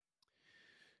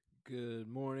Good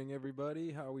morning,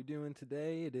 everybody. How are we doing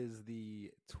today? It is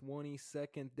the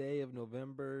 22nd day of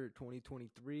November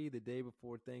 2023, the day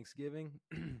before Thanksgiving.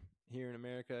 Here in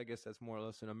America, I guess that's more or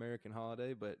less an American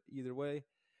holiday, but either way,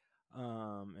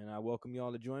 and I welcome you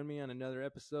all to join me on another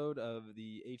episode of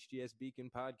the HDS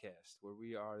Beacon podcast, where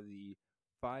we are the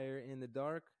fire in the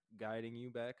dark, guiding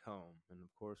you back home. And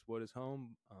of course, what is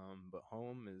home? But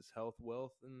home is health,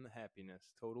 wealth, and happiness,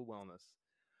 total wellness.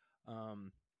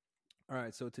 Um, all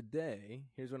right, so today,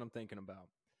 here's what I'm thinking about.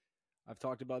 I've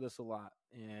talked about this a lot.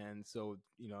 And so,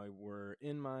 we're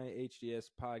in my HDS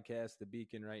podcast, The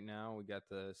Beacon, right now. We got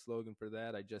the slogan for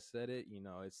that. I just said it.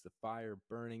 It's the fire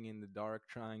burning in the dark,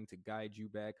 trying to guide you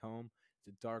back home.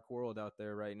 It's a dark world out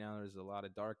there right now. There's a lot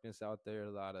of darkness out there,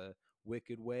 a lot of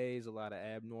wicked ways, a lot of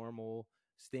abnormal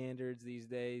standards these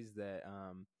days that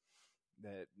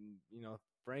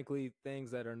frankly,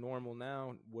 things that are normal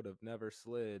now would have never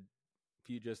slid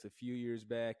just a few years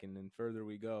back, and then further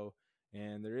we go.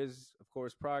 And there is, of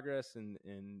course, progress and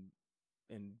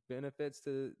benefits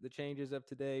to the changes of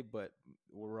today, but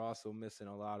we're also missing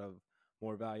a lot of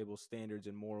more valuable standards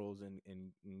and morals and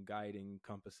guiding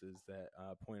compasses that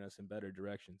point us in better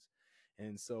directions.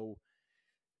 And so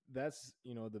that's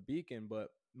the beacon, but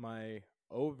my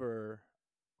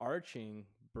overarching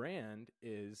brand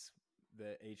is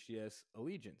the HDS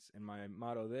Allegiance, and my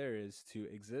motto there is to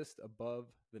exist above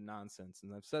the nonsense.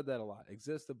 And I've said that a lot: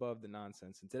 exist above the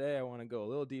nonsense. And today I want to go a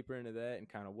little deeper into that and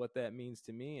kind of what that means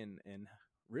to me, and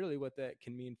really what that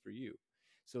can mean for you.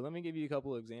 So let me give you a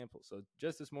couple of examples. So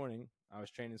just this morning I was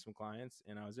training some clients,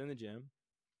 and I was in the gym,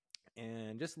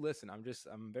 and just listen. I'm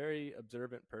a very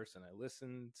observant person. I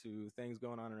listen to things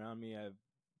going on around me. I have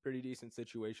pretty decent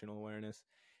situational awareness,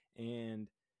 and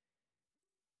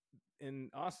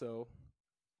also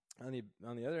on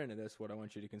the other end of this, what I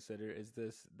want you to consider is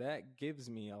this: that gives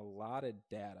me a lot of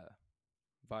data.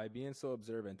 By being so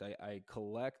observant, I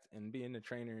collect, and being a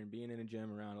trainer and being in a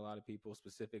gym around a lot of people,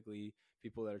 specifically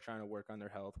people that are trying to work on their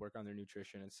health, work on their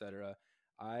nutrition, etc.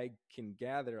 I can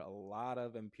gather a lot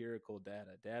of empirical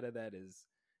data that is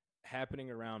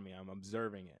happening around me. I'm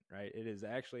observing it, right? It is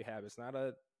actually happening. It's not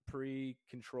a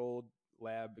pre-controlled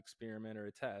lab experiment or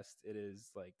a test. It is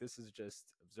like, this is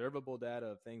just observable data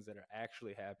of things that are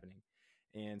actually happening.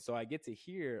 And so I get to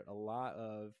hear a lot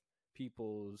of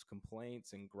people's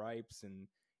complaints and gripes, and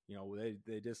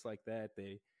they dislike that,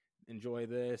 they enjoy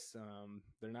this,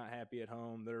 they're not happy at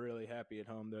home, they're really happy at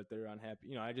home, they're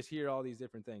unhappy. I just hear all these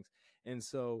different things. And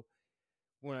so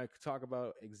when I talk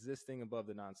about existing above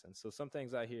the nonsense, so some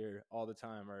things I hear all the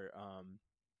time are,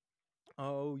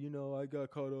 oh, I got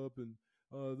caught up in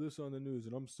this on the news,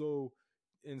 and I'm so,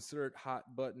 insert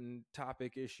hot button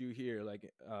topic issue here,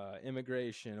 like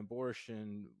immigration,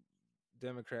 abortion,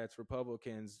 Democrats,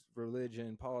 Republicans,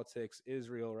 religion, politics,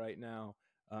 Israel right now.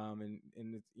 And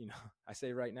I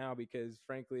say right now because,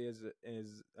 frankly, as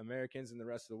Americans and the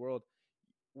rest of the world,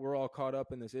 we're all caught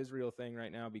up in this Israel thing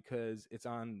right now because it's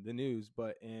on the news.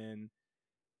 But in,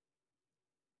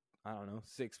 I don't know,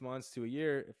 6 months to a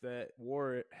year, if that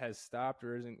war has stopped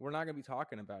or isn't, we're not going to be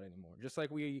talking about it anymore. Just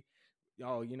like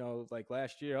like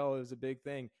last year, it was a big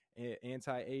thing,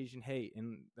 anti-Asian hate.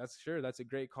 And that's a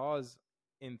great cause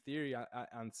in theory,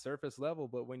 on surface level.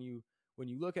 But when you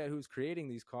look at who's creating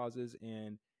these causes,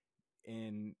 and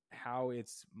how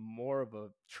it's more of a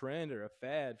trend or a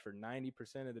fad for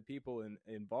 90% of the people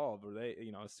involved, or they,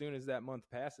 as soon as that month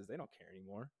passes, they don't care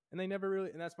anymore. And they never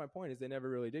really, and that's my point, is they never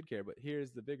really did care. But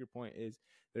here's the bigger point: is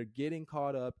they're getting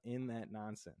caught up in that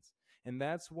nonsense. And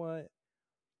that's what,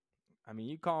 I mean,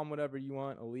 you call them whatever you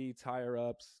want, elites, higher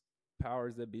ups,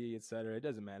 powers that be, etc. It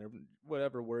doesn't matter,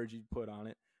 whatever words you put on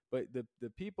it. But the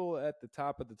people at the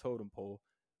top of the totem pole,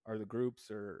 or the groups,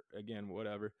 or again,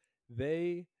 whatever,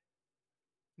 they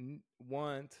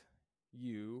want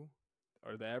you,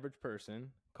 or the average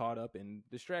person, caught up in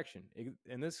distraction.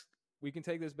 And this, we can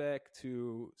take this back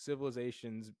to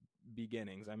civilization's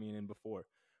beginnings, and before.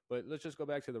 But let's just go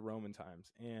back to the Roman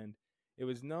times. And it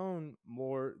was known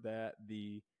more that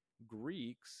the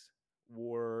Greeks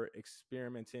were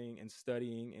experimenting and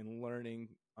studying and learning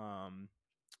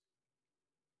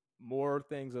more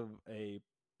things of a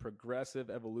progressive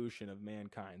evolution of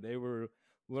mankind. They were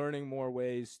learning more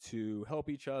ways to help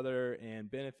each other and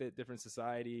benefit different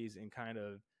societies, and kind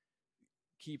of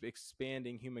keep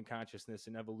expanding human consciousness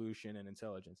and evolution and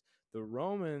intelligence. The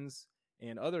Romans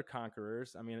and other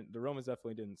conquerors, the Romans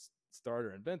definitely didn't start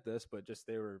or invent this, but just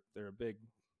they're a big,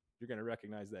 you're going to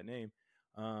recognize that name.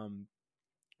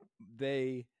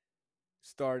 They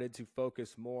started to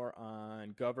focus more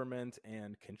on government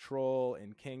and control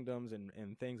and kingdoms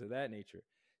and things of that nature.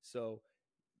 So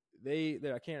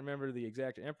I can't remember the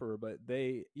exact emperor, but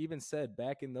they even said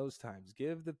back in those times,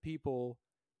 give the people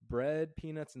bread,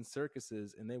 peanuts, and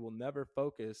circuses, and they will never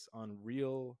focus on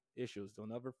real issues. They'll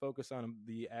never focus on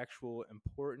the actual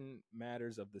important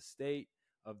matters of the state,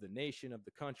 of the nation, of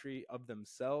the country, of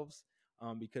themselves,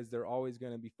 because they're always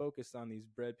going to be focused on these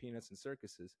bread, peanuts, and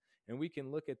circuses. And we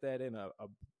can look at that in a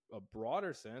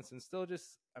broader sense and still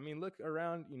just, I mean, look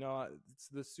around, it's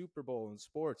the Super Bowl and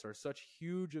sports are such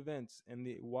huge events, and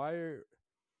why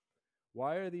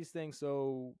are these things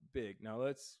so big? Now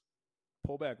let's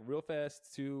pull back real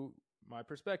fast to my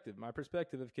perspective. My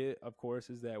perspective of course,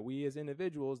 is that we as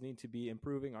individuals need to be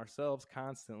improving ourselves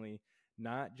constantly,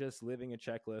 not just living a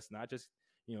checklist, not just,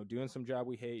 doing some job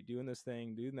we hate, doing this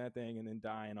thing, doing that thing, and then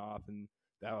dying off. And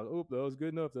that was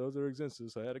good enough. Those are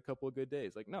existence. I had a couple of good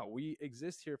days. Like, no, we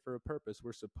exist here for a purpose.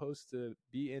 We're supposed to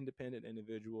be independent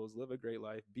individuals, live a great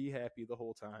life, be happy the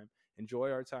whole time, enjoy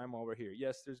our time while we're here.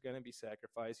 Yes, there's going to be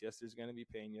sacrifice. Yes, there's going to be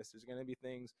pain. Yes, there's going to be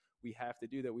things we have to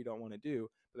do that we don't want to do,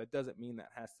 but that doesn't mean that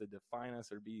has to define us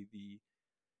or be the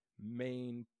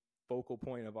main focal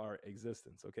point of our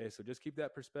existence. Okay, so just keep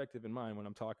that perspective in mind when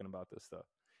I'm talking about this stuff.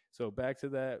 So back to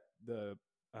that, the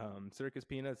circus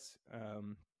peanuts,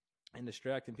 and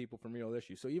distracting people from real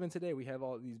issues. So even today we have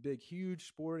all these big, huge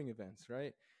sporting events,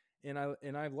 right? And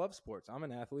I love sports. I'm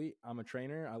an athlete. I'm a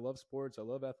trainer. I love sports. I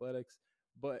love athletics.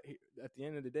 But at the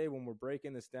end of the day, when we're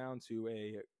breaking this down to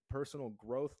a personal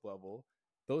growth level,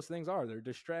 those things they're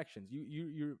distractions.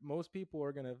 Most people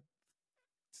are gonna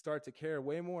start to care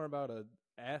way more about a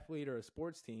athlete or a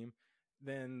sports team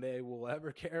than they will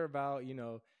ever care about,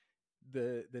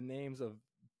 the names of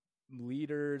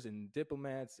leaders and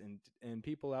diplomats and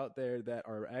people out there that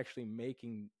are actually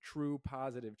making true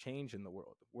positive change in the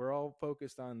world. We're all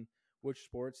focused on which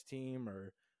sports team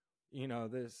or,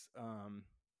 this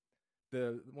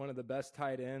the one of the best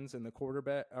tight ends in the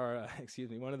quarterback, or excuse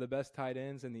me, one of the best tight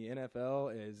ends in the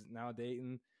NFL is now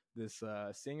dating this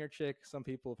singer chick. Some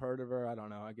people have heard of her. I don't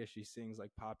know. I guess she sings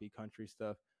like poppy country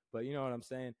stuff, but you know what I'm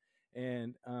saying.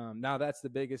 And now that's the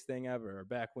biggest thing ever.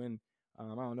 Back when,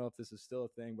 I don't know if this is still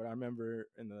a thing, but I remember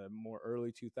in the more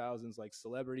early 2000s, like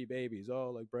celebrity babies,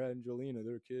 like Brad and Jelena,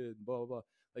 their kid, blah, blah, blah.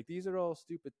 Like these are all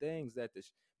stupid things that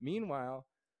meanwhile,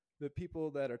 the people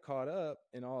that are caught up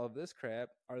in all of this crap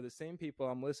are the same people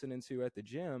I'm listening to at the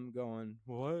gym going,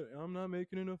 well, I'm not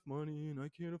making enough money and I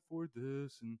can't afford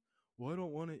this. And well, I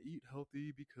don't want to eat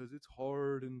healthy because it's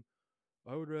hard. And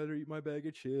I would rather eat my bag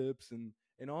of chips and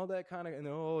all that kind of, and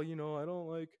I don't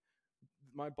like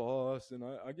my boss and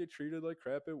I get treated like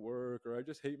crap at work, or I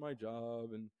just hate my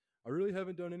job. And I really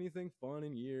haven't done anything fun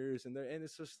in years. And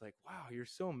it's just like, wow, you're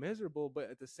so miserable. But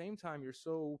at the same time, you're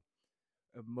so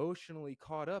emotionally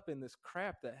caught up in this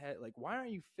crap that had, like, why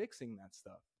aren't you fixing that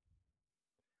stuff?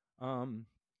 And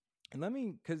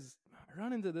because I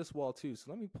run into this wall too, so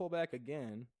let me pull back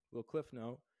again, a little cliff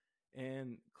note,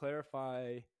 and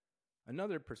clarify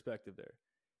another perspective there.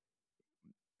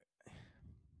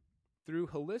 Through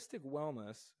holistic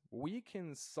wellness, we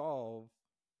can solve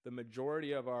the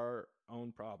majority of our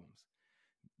own problems.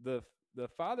 The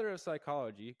father of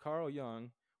psychology, Carl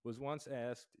Jung, was once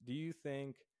asked, do you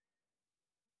think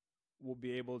we'll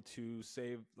be able to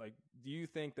save, like, do you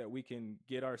think that we can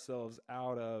get ourselves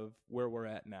out of where we're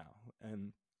at now?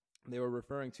 And they were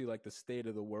referring to like the state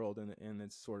of the world and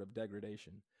its sort of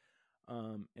degradation.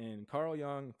 And Carl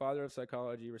Jung, father of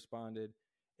psychology, responded,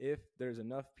 if there's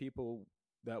enough people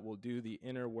that will do the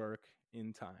inner work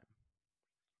in time.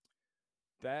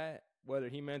 That, whether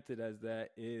he meant it as that,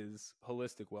 is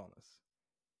holistic wellness.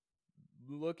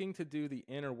 Looking to do the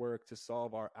inner work to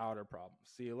solve our outer problems.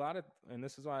 See, and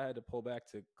this is why I had to pull back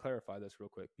to clarify this real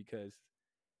quick, because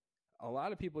a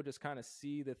lot of people just kind of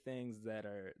see the things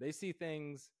they see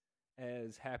things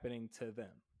as happening to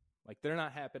them. Like they're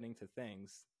not happening to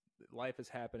things. Life is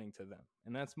happening to them.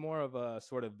 And that's more of a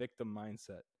sort of victim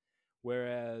mindset.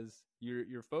 Whereas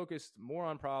you're focused more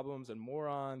on problems and more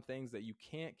on things that you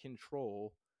can't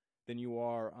control than you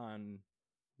are on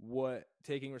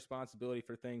taking responsibility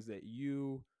for things that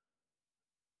you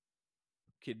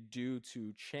could do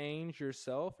to change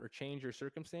yourself or change your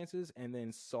circumstances and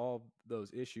then solve those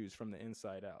issues from the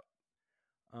inside out.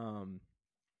 And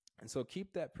so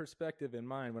keep that perspective in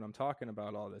mind when I'm talking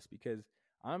about all this, because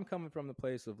I'm coming from the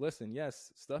place of, listen,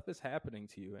 yes, stuff is happening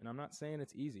to you. And I'm not saying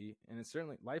it's easy. And it's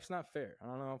certainly, life's not fair. I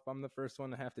don't know if I'm the first one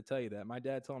to have to tell you that. My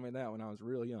dad told me that when I was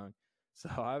real young.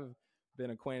 So I've been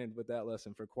acquainted with that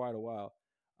lesson for quite a while.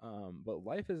 But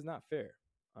life is not fair.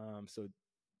 So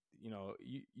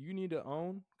you need to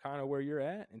own kind of where you're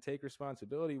at and take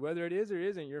responsibility, whether it is or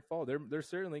isn't your fault. There's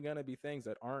certainly going to be things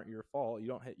that aren't your fault.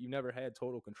 You never had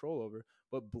total control over,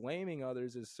 but blaming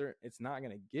others is certain, it's not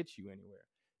going to get you anywhere.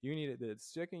 You need the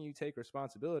second you take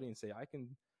responsibility and say, I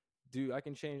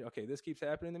can change. Okay, this keeps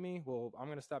happening to me. Well, I'm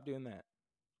going to stop doing that.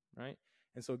 Right.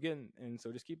 And so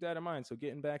just keep that in mind. So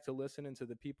getting back to listening to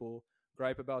the people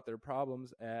gripe about their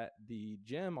problems at the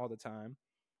gym all the time,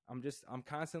 I'm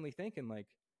constantly thinking like,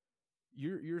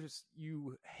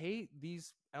 you hate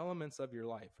these elements of your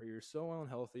life, or you're so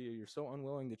unhealthy, or you're so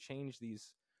unwilling to change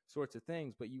these sorts of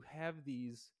things, but you have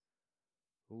these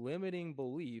limiting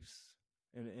beliefs,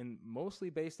 and mostly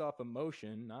based off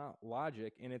emotion, not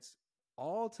logic, and it's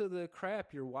all to the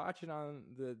crap you're watching on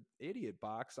the idiot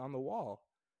box on the wall,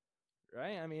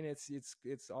 right? I mean, it's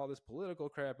all this political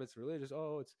crap, it's religious,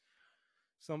 oh, it's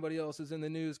somebody else is in the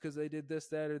news because they did this,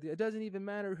 that, or it doesn't even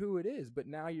matter who it is. But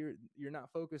now you're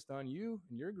not focused on you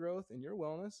and your growth and your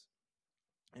wellness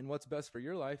and what's best for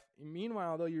your life. And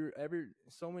meanwhile, though,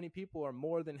 so many people are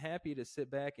more than happy to sit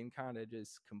back and kind of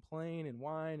just complain and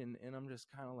whine, and I'm just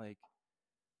kind of like,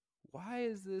 why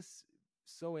is this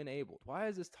so enabled? Why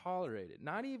is this tolerated?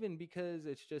 Not even because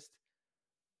it's just,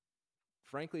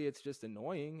 frankly, it's just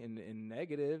annoying and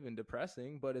negative and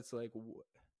depressing, but it's like,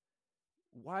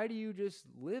 why do you just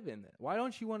live in it? Why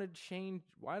don't you want to change?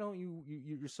 Why don't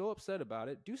you're so upset about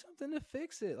it? Do something to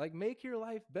fix it. Like, make your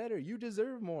life better. You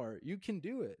deserve more. You can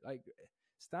do it. Like,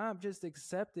 stop just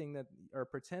accepting that or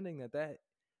pretending that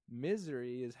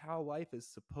misery is how life is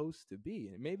supposed to be.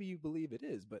 And maybe you believe it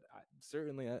is, but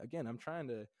certainly, again, I'm trying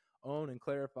to own and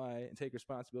clarify and take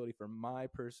responsibility for my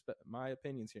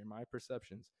opinions here, my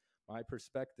perceptions, my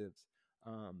perspectives.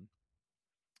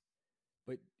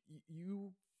 But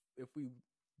if we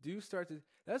do start to,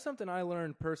 that's something I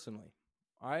learned personally.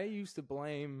 I used to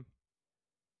blame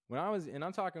and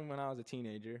I'm talking when I was a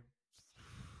teenager.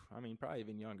 I mean, probably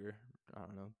even younger. I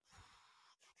don't know.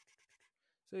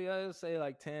 So yeah, let's say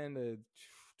like 10 to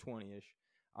 20-ish.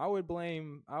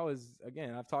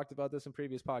 Again, I've talked about this in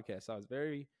previous podcasts. I was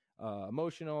very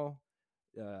emotional,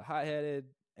 hot-headed,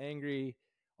 angry,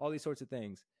 all these sorts of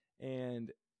things.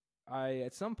 And I,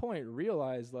 at some point,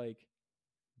 realized like,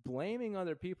 blaming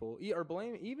other people, or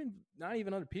even not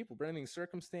even other people, blaming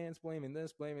circumstance, blaming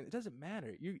this, blaming, it doesn't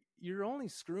matter. You're only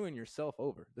screwing yourself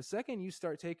over. The second you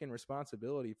start taking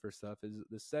responsibility for stuff is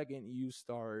the second you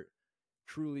start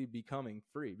truly becoming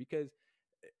free. Because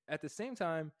at the same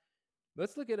time,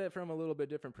 let's look at it from a little bit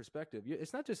different perspective.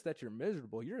 It's not just that you're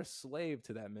miserable, you're a slave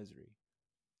to that misery.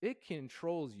 It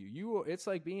controls you. It's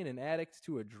like being an addict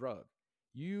to a drug.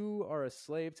 You are a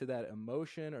slave to that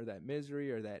emotion or that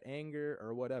misery or that anger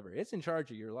or whatever. It's in charge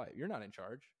of your life. You're not in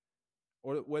charge.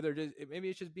 Or whether maybe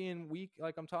it's just being weak,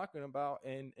 like I'm talking about,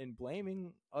 and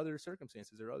blaming other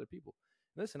circumstances or other people.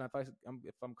 Listen, if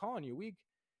I'm calling you weak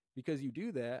because you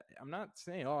do that, I'm not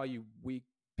saying, oh, you weak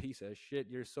piece of shit,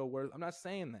 you're so worth. I'm not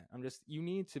saying that. You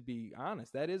need to be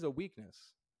honest. That is a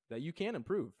weakness that you can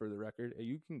improve, for the record.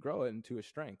 You can grow it into a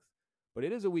strength. But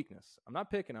it is a weakness. I'm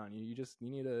not picking on you.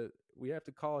 We have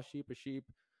to call a sheep a sheep.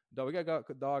 We got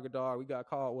to dog a dog. We got to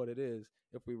call it what it is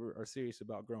if we are serious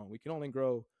about growing. We can only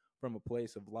grow from a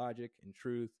place of logic and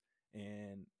truth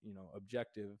and,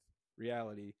 objective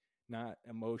reality, not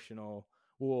emotional.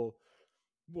 Well,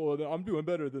 I'm doing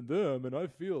better than them, and I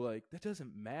feel like that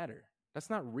doesn't matter. That's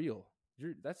not real.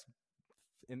 That's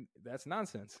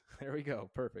nonsense. There we go.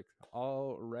 Perfect.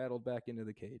 All rattled back into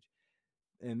the cage.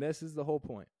 And this is the whole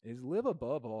point, is live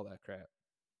above all that crap.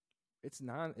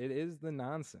 It is the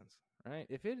nonsense, right?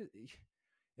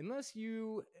 Unless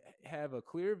you have a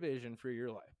clear vision for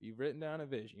your life, you've written down a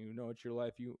vision, you know what your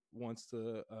life you want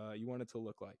it to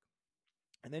look like.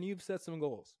 And then you've set some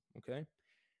goals, okay?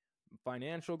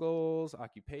 Financial goals,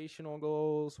 occupational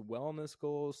goals, wellness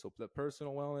goals. So the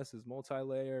personal wellness is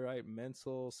multi-layer, right?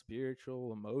 Mental,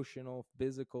 spiritual, emotional,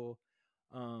 physical.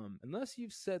 Unless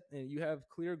you have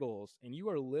clear goals and you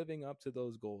are living up to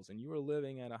those goals and you are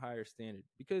living at a higher standard.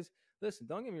 Because listen,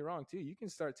 don't get me wrong too, you can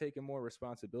start taking more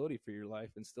responsibility for your life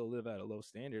and still live at a low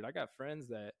standard. I got friends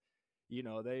that,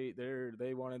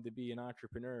 they wanted to be an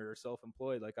entrepreneur or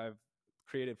self-employed, like I've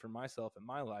created for myself in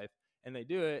my life, and they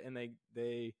do it and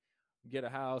they get a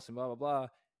house and blah, blah, blah.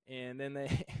 And then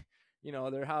they,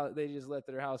 their house, they just let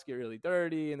their house get really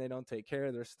dirty and they don't take care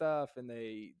of their stuff and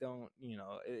they don't,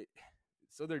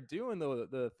 so they're doing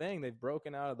the thing. They've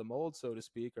broken out of the mold, so to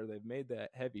speak, or they've made that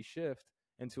heavy shift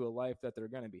into a life that they're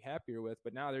going to be happier with.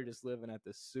 But now they're just living at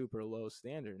this super low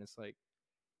standard. And it's like,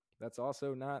 that's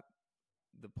also not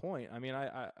the point. I mean,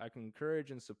 I can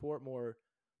encourage and support more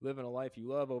living a life you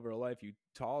love over a life you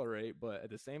tolerate, but at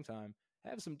the same time,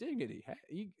 have some dignity.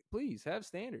 Please have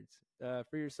standards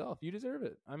for yourself. You deserve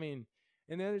it. I mean,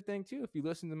 and the other thing too, if you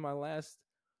listen to my last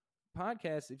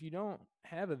podcast, if you don't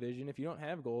have a vision, if you don't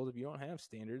have goals, if you don't have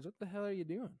standards, what the hell are you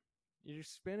doing? You're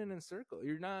spinning in circles.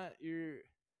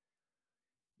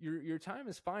 Your time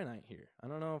is finite here. I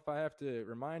don't know if I have to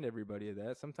remind everybody of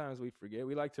that. Sometimes we forget.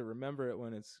 We like to remember it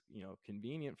when it's,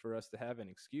 convenient for us to have an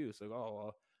excuse. Like,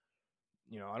 oh,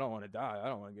 well, I don't want to die. I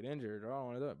don't want to get injured. Or I don't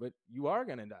want to do it. But you are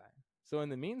going to die. So in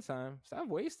the meantime, stop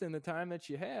wasting the time that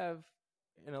you have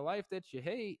in a life that you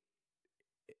hate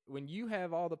when you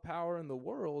have all the power in the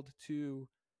world to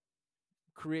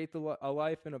create a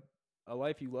life a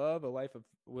life you love, a life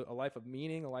of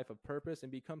meaning, a life of purpose,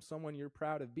 and become someone you're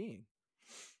proud of being.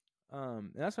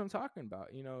 And that's what I'm talking about.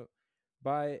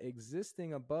 By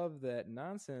existing above that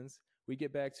nonsense, we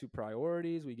get back to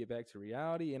priorities, we get back to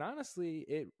reality, and honestly,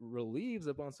 it relieves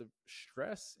a bunch of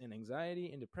stress and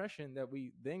anxiety and depression that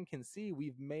we then can see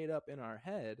we've made up in our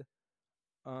head,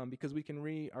 because we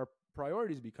can our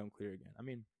priorities become clear again. I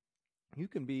mean, you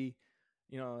can be,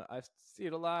 I see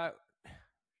it a lot.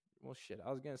 Well, shit,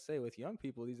 I was gonna say with young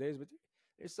people these days, but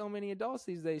there's so many adults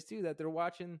these days too that they're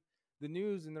watching the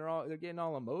news and they're getting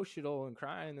all emotional and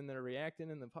crying and they're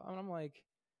reacting and I'm like,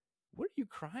 what are you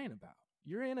crying about?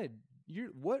 You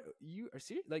are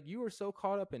serious? Like, you are so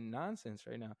caught up in nonsense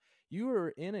right now. You are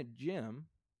in a gym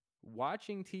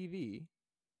watching TV,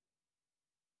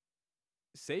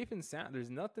 safe and sound. There's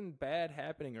nothing bad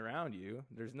happening around you.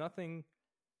 There's nothing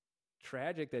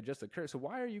tragic that just occurred. So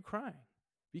why are you crying?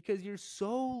 Because you're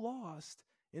so lost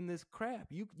in this crap.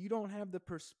 You don't have the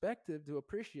perspective to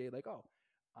appreciate, like, oh,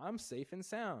 I'm safe and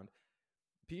sound.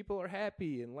 People are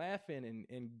happy and laughing,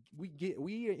 and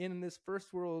we in this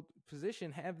first world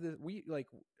position have this,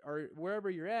 are wherever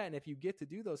you're at, and if you get to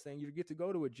do those things, you get to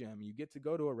go to a gym, you get to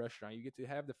go to a restaurant, you get to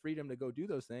have the freedom to go do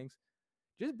those things.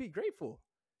 Just be grateful.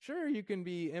 Sure, you can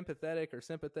be empathetic or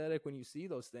sympathetic when you see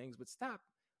those things, but stop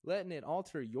letting it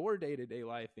alter your day-to-day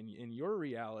life and your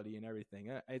reality and everything.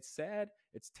 It's sad.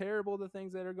 It's terrible, the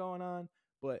things that are going on,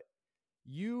 but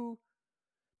you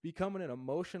becoming an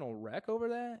emotional wreck over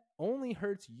that only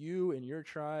hurts you and your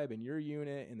tribe and your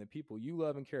unit and the people you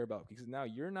love and care about, because now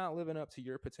you're not living up to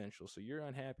your potential. So you're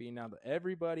unhappy. Now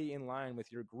everybody in line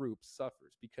with your group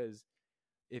suffers, because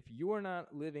if you are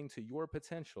not living to your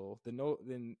potential,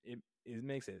 then it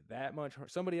makes it that much hard.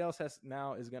 Somebody else is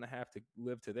going to have to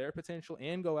live to their potential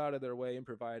and go out of their way and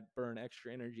burn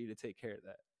extra energy to take care of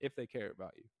that, if they care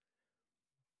about you.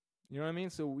 You know what I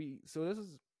mean? So this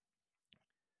is,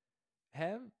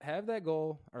 have that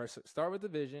goal, or start with the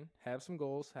vision, have some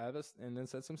goals, and then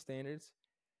set some standards.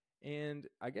 And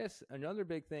I guess another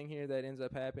big thing here that ends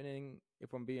up happening,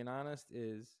 if I'm being honest,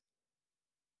 is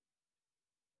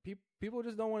people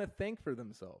just don't want to think for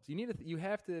themselves. You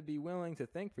have to be willing to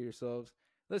think for yourselves.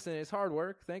 Listen, it's hard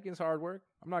work. Thinking's hard work.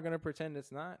 I'm not going to pretend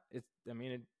it's not.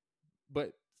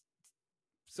 But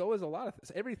so is a lot of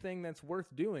everything that's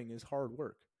worth doing is hard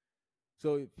work.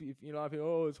 So if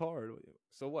it's hard,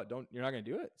 so what? You're not going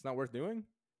to do it? It's not worth doing?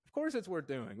 Of course it's worth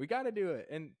doing. We got to do it.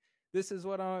 And this is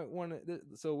what I want to.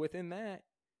 So within that,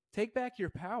 take back your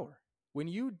power. When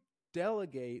you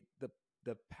delegate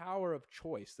the power of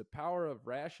choice, the power of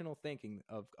rational thinking,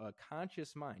 of a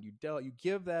conscious mind, you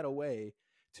give that away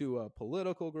to a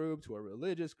political group, to a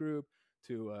religious group,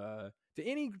 to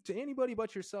anybody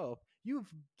but yourself. You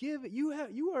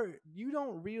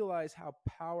don't realize how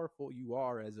powerful you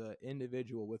are as an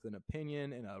individual with an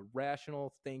opinion and a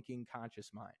rational thinking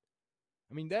conscious mind.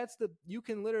 I mean, you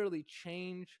can literally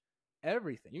change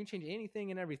everything. You can change anything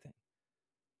and everything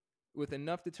with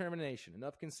enough determination,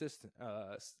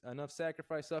 enough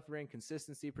sacrifice, suffering,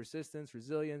 consistency, persistence,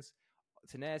 resilience,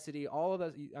 tenacity, all of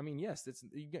that. I mean, yes,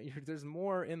 there's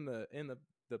more in the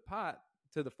pot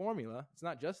to the formula. It's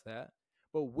not just that.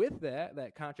 But with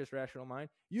that conscious rational mind,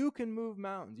 you can move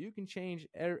mountains. You can change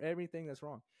everything that's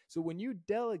wrong. So when you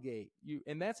delegate,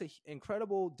 and that's an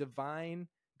incredible divine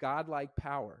godlike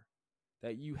power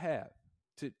that you have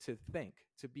to think,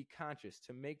 to be conscious,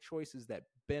 to make choices that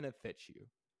benefit you,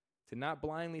 to not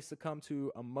blindly succumb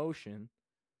to emotion,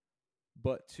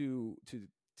 but to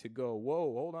go,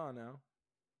 whoa, hold on now.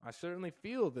 I certainly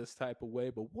feel this type of way,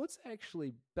 but what's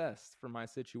actually best for my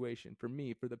situation, for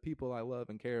me, for the people I love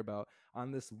and care about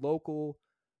on this local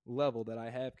level that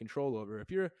I have control over? If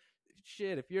you're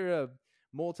a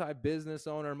multi-business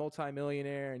owner,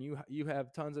 multi-millionaire, and you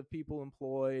have tons of people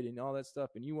employed and all that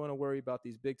stuff, and you want to worry about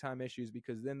these big time issues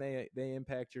because then they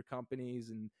impact your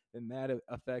companies and that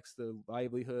affects the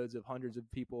livelihoods of hundreds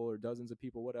of people or dozens of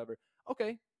people, whatever.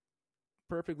 Okay,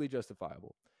 perfectly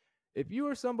justifiable. If you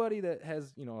are somebody that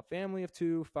has, a family of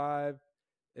 2, 5,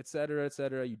 et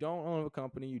cetera, you don't own a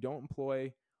company, you don't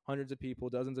employ hundreds of people,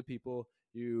 dozens of people,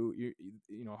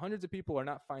 hundreds of people are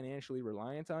not financially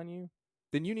reliant on you,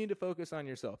 then you need to focus on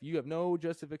yourself. You have no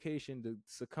justification to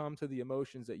succumb to the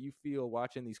emotions that you feel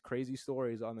watching these crazy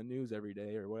stories on the news every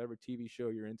day, or whatever TV show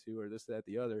you're into, or this, that,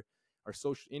 the other, or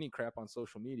any crap on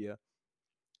social media.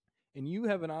 And you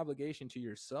have an obligation to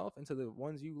yourself and to the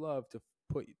ones you love to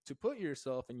put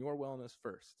yourself and your wellness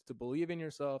first, to believe in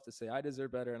yourself, to say, I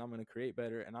deserve better, and I'm going to create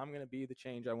better, and I'm going to be the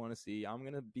change I want to see. I'm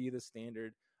going to be the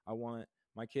standard I want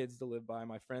my kids to live by,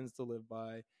 my friends to live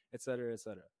by, et cetera, et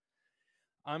cetera.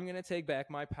 I'm going to take back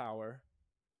my power.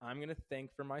 I'm going to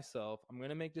think for myself. I'm going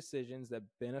to make decisions that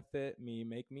benefit me,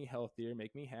 make me healthier,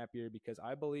 make me happier, because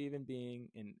I believe in being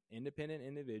an independent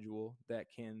individual that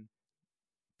can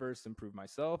first improve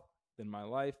myself, then my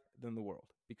life, then the world,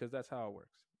 because that's how it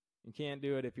works. You can't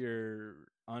do it if you're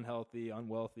unhealthy,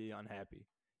 unwealthy, unhappy.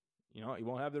 You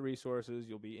won't have the resources.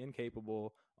 You'll be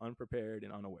incapable, unprepared,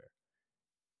 and unaware.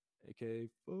 AKA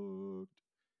fucked.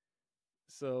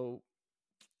 So,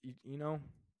 you know,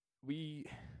 we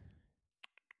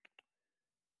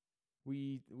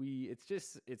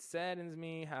it saddens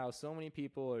me how so many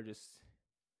people are just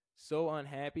so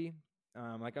unhappy.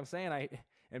 Like I'm saying,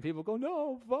 and people go,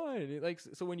 no, fine. Like,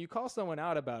 so when you call someone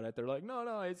out about it, they're like,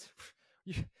 no, it's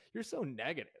you're so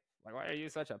negative. Like, why are you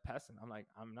such a pessimist? I'm like,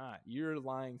 I'm not. You're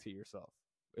lying to yourself.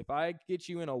 If I get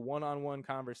you in a one-on-one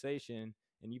conversation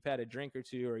and you've had a drink or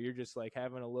two, or you're just like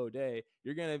having a low day,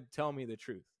 you're gonna tell me the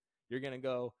truth. You're gonna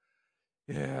go,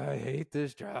 yeah, I hate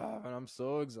this job and I'm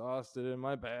so exhausted and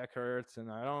my back hurts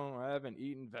and I haven't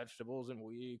eaten vegetables in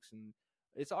weeks, and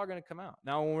it's all going to come out.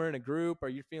 Now, when we're in a group or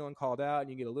you're feeling called out and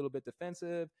you get a little bit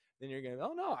defensive, then you're going to,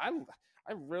 oh no, I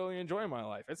really enjoy my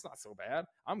life. It's not so bad.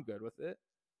 I'm good with it.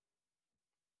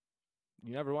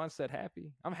 You never once said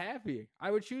happy. I'm happy. I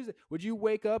would choose it. Would you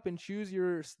wake up and choose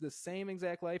the same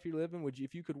exact life you're living? Would you,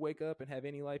 if you could wake up and have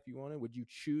any life you wanted, would you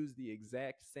choose the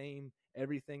exact same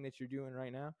everything that you're doing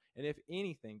right now? And if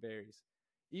anything varies,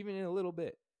 even in a little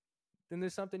bit, then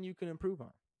there's something you can improve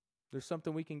on. There's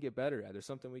something we can get better at. There's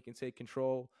something we can take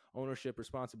control, ownership,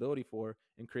 responsibility for,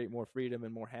 and create more freedom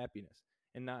and more happiness,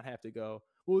 and not have to go,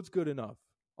 well, it's good enough.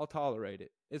 I'll tolerate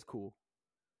it. It's cool.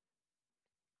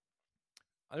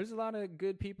 There's a lot of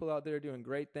good people out there doing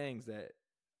great things that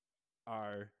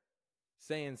are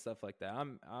saying stuff like that.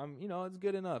 It's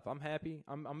good enough. I'm happy.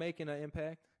 I'm making an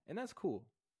impact, and that's cool.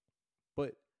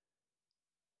 But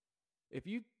if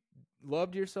you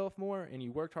loved yourself more and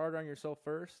you worked harder on yourself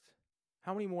first,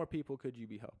 how many more people could you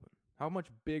be helping? How much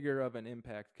bigger of an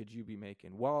impact could you be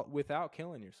making without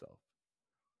killing yourself?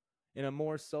 In a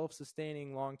more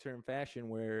self-sustaining long-term fashion,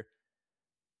 where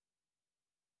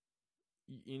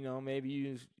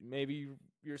maybe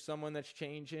you're someone that's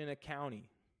changing a county,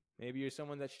 maybe you're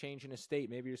someone that's changing a state,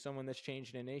 maybe you're someone that's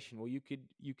changing a nation. Well, you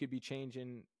could be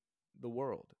changing the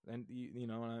world, and you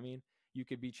know what I mean. You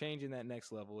could be changing that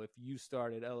next level if you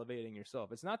started elevating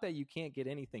yourself. It's not that you can't get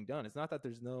anything done. It's not that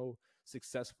there's no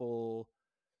successful,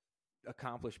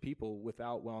 accomplished people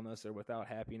without wellness or without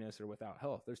happiness or without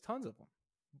health. There's tons of them.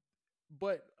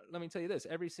 But let me tell you this,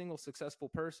 every single successful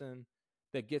person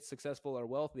that gets successful or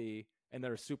wealthy and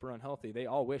they're super unhealthy, they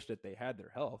all wish that they had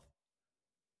their health.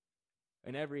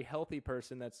 And every healthy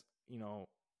person that's,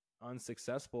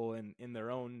 unsuccessful in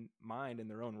their own mind, in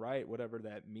their own right, whatever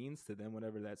that means to them,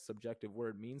 whatever that subjective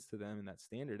word means to them and that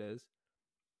standard is,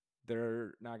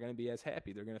 they're not going to be as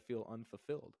happy. They're going to feel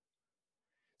unfulfilled.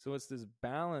 So it's this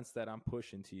balance that I'm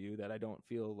pushing to you that I don't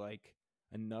feel like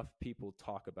enough people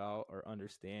talk about or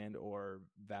understand or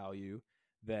value,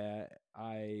 that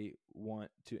I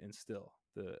want to instill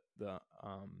the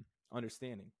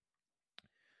understanding.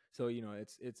 So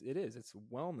it's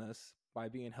wellness by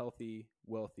being healthy,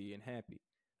 wealthy, and happy,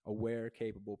 aware,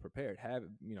 capable, prepared.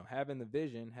 Having the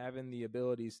vision, having the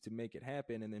abilities to make it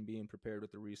happen, and then being prepared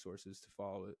with the resources to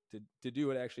follow it, to do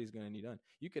what actually is going to need done.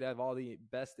 You could have all the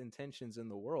best intentions in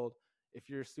the world. If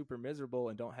you're super miserable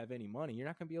and don't have any money, you're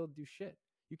not going to be able to do shit.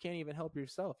 You can't even help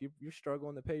yourself. You're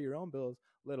struggling to pay your own bills,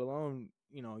 let alone,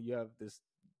 you have this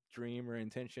dream or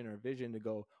intention or vision to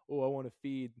go, oh, I want to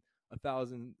feed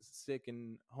 1,000 sick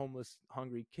and homeless,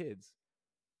 hungry kids.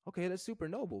 Okay, that's super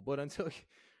noble, but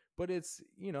it's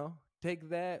take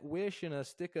that wish and a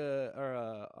stick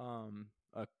or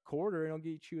a quarter, and it'll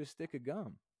get you a stick of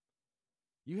gum.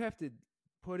 You have to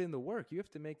put in the work. You have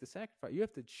to make the sacrifice. You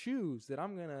have to choose that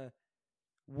I'm gonna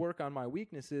work on my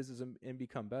weaknesses and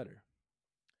become better.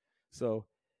 So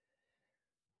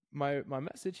my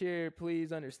message here,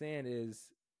 please understand,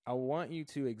 is I want you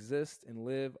to exist and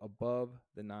live above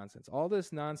the nonsense. All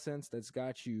this nonsense that's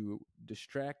got you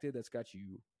distracted, that's got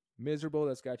you miserable,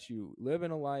 that's got you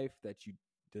living a life that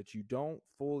you don't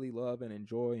fully love and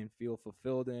enjoy and feel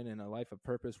fulfilled in, and a life of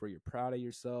purpose where you're proud of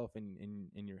yourself, and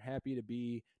you're happy to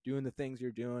be doing the things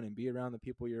you're doing and be around the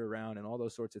people you're around and all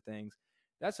those sorts of things.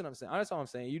 That's what I'm saying. That's all I'm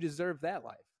saying. You deserve that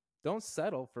life. Don't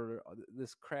settle for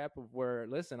this crap of where,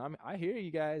 listen, I hear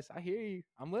you guys. I hear you.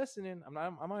 I'm listening.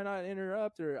 I might not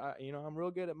interrupt, or I'm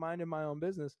real good at minding my own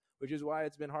business, which is why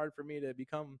it's been hard for me to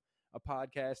become a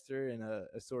podcaster and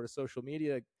a sort of social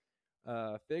media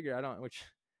figure. Which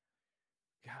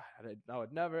God, I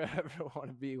would never ever want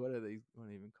to be. What do they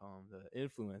want to even call them? The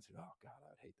influencer. Oh God, I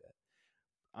would hate that.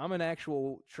 I'm an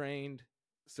actual trained,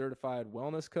 certified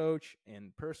wellness coach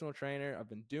and personal trainer. I've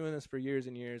been doing this for years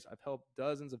and years. I've helped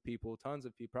dozens of people, tons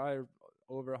of people, probably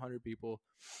over 100 people,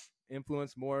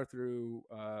 influence more through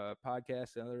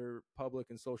podcasts and other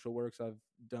public and social works I've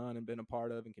done and been a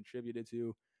part of and contributed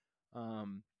to.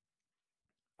 Um,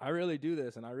 I really do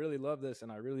this, and I really love this,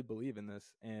 and I really believe in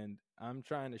this, and I'm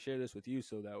trying to share this with you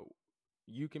so that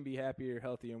you can be happier,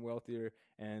 healthier, and wealthier.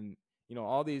 And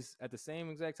all these at the same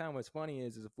exact time. What's funny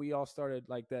is if we all started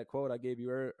like that quote I gave you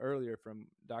earlier from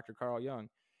Dr. Carl Jung,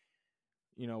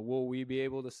 will we be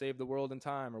able to save the world in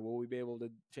time, or will we be able to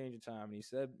change the time? And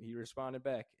he responded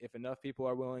back, if enough people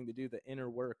are willing to do the inner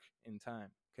work in time.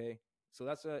 Okay. So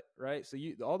that's right. So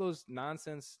all those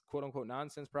nonsense, quote unquote,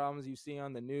 nonsense problems you see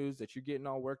on the news that you're getting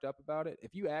all worked up about it.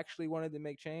 If you actually wanted to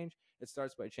make change, it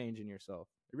starts by changing yourself.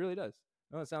 It really does.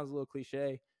 I know it sounds a little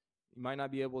cliche. You might not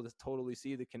be able to totally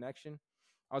see the connection.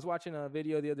 I was watching a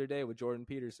video the other day with Jordan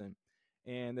Peterson,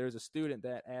 and there's a student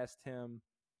that asked him,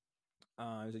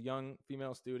 it was a young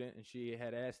female student, and she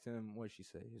had asked him, what did she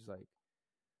say? He's like,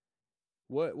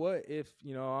 what if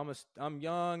I'm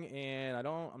young and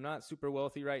I'm not super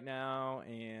wealthy right now?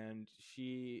 And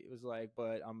she was like,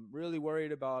 but I'm really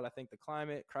worried about, I think, the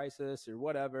climate crisis or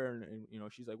whatever.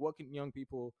 And she's like, what can young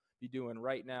people be doing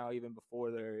right now, even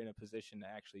before they're in a position to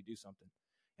actually do something?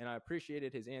 And I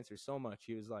appreciated his answer so much.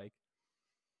 He was like,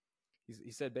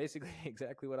 he said basically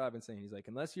exactly what I've been saying. He's like,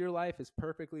 unless your life is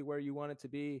perfectly where you want it to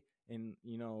be, and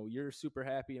you're super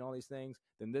happy and all these things,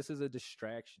 then this is a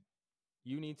distraction.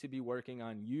 You need to be working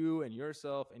on you and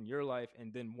yourself and your life,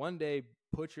 and then one day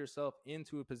put yourself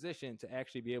into a position to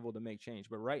actually be able to make change.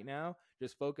 But right now,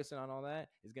 just focusing on all that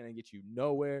is going to get you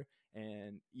nowhere,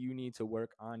 and you need to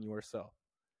work on yourself.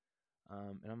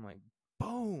 And I'm like,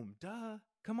 boom, duh.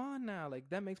 Come on now. Like,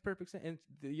 that makes perfect sense. And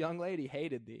the young lady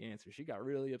hated the answer. She got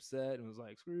really upset and was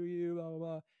like, screw you, blah, blah,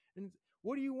 blah. And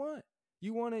what do you want?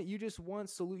 You just want,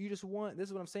 this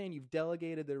is what I'm saying. You've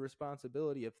delegated the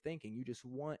responsibility of thinking. You just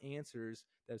want answers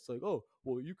that's like, oh,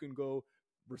 well, you can go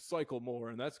recycle more,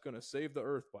 and that's going to save the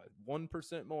earth by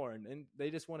 1% more. And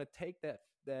they just want to take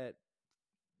that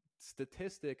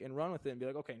statistic and run with it and be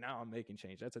like, okay, now I'm making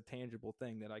change. That's a tangible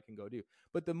thing that I can go do.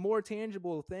 But the more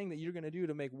tangible thing that you're going to do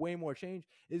to make way more change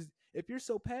is, if you're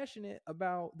so passionate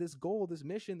about this goal, this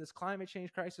mission, this climate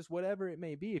change crisis, whatever it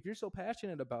may be, if you're so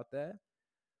passionate about that,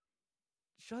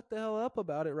 shut the hell up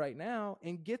about it right now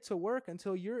and get to work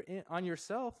until you're on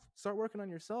yourself. Start working on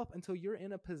yourself until you're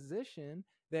in a position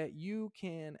that you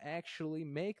can actually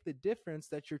make the difference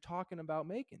that you're talking about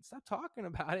making. Stop talking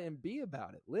about it and be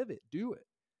about it. Live it. Do it.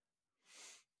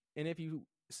 And if you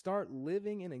start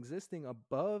living and existing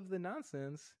above the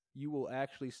nonsense, you will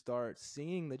actually start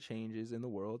seeing the changes in the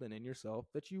world and in yourself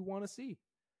that you want to see.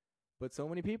 But so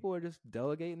many people are just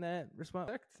delegating that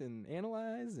responsibility and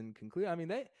analyze and conclude. I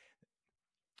mean,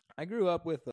 I grew up with